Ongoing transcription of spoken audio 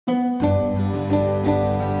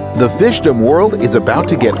The Fishdom world is about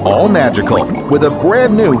to get all magical with a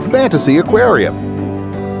brand new fantasy aquarium.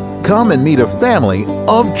 Come and meet a family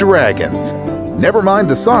of dragons. Never mind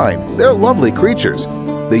the sign, they're lovely creatures.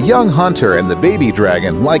 The young hunter and the baby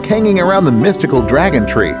dragon like hanging around the mystical dragon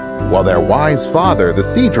tree, while their wise father, the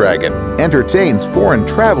sea dragon, entertains foreign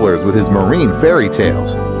travelers with his marine fairy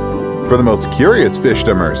tales. For the most curious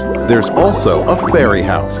Fishdomers, there's also a fairy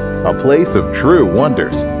house, a place of true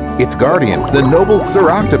wonders. Its guardian, the noble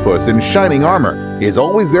Sir Octopus in shining armor, is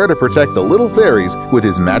always there to protect the little fairies with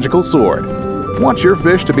his magical sword. Want your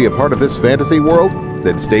fish to be a part of this fantasy world?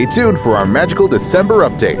 Then stay tuned for our magical December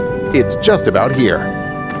update. It's just about here.